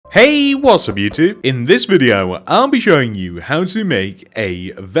Hey, what's up YouTube? In this video, I'll be showing you how to make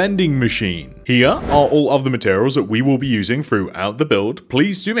a vending machine. Here are all of the materials that we will be using throughout the build.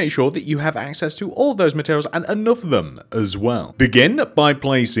 Please do make sure that you have access to all those materials and enough of them as well. Begin by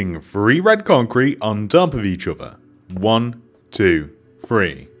placing 3 red concrete on top of each other. 1, 2,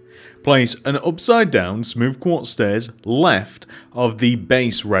 3. Place an upside down smooth quartz stairs left of the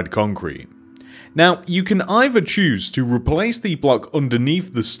base red concrete. Now, you can either choose to replace the block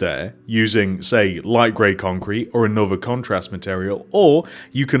underneath the stair using, say, light grey concrete or another contrast material, or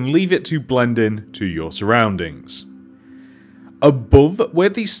you can leave it to blend in to your surroundings. Above where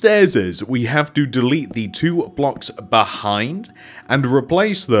the stairs is, we have to delete the 2 blocks behind and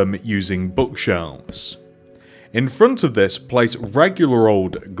replace them using bookshelves. In front of this, place regular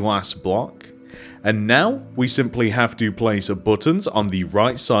old glass block. And now we simply have to place buttons on the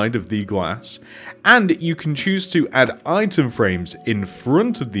right side of the glass, and you can choose to add item frames in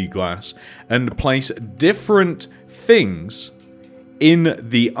front of the glass and place different things in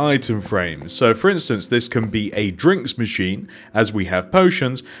the item frame. So for instance, this can be a drinks machine, as we have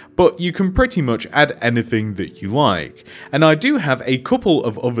potions, but you can pretty much add anything that you like. And I do have a couple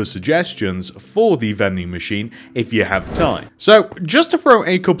of other suggestions for the vending machine if you have time. So just to throw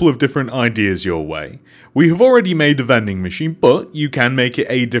a couple of different ideas your way, we have already made a vending machine, but you can make it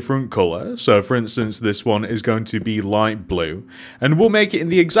a different color. So for instance, this one is going to be light blue, and we'll make it in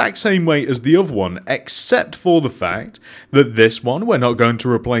the exact same way as the other one, except for the fact that this one, we're not going to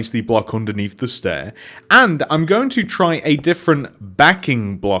replace the block underneath the stair, and I'm going to try a different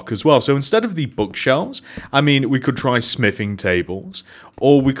backing block as well. So instead of the bookshelves, we could try smithing tables,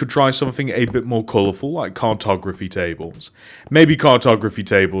 or we could try something a bit more colourful like cartography tables. Maybe cartography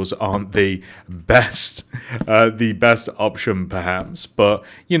tables aren't the best option perhaps, but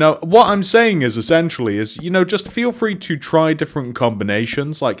what I'm saying is essentially just feel free to try different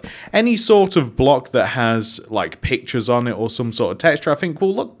combinations, like any sort of block that has like pictures on it or some sort of texture I think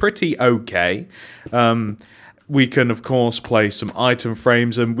will look pretty okay. We can, of course, place some item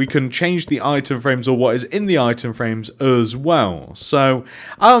frames, and we can change the item frames or what is in the item frames as well. So,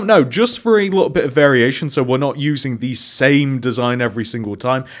 I don't know, just for a little bit of variation, so we're not using the same design every single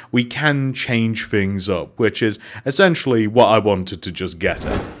time, we can change things up, which is essentially what I wanted to just get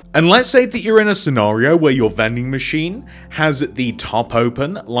at. And let's say that you're in a scenario where your vending machine has the top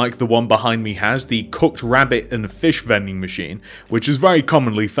open, like the one behind me has, the cooked rabbit and fish vending machine, which is very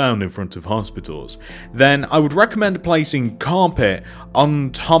commonly found in front of hospitals. Then I would recommend placing carpet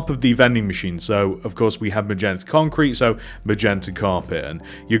on top of the vending machine. So, of course, we have magenta concrete, so magenta carpet. And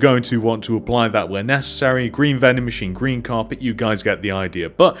you're going to want to apply that where necessary. Green vending machine, green carpet, you guys get the idea.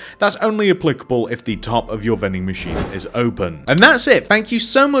 But that's only applicable if the top of your vending machine is open. And that's it. Thank you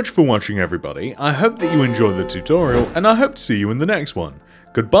so much for watching, everybody. I hope that you enjoyed the tutorial, and I hope to see you in the next one.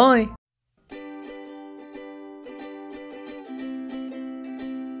 Goodbye!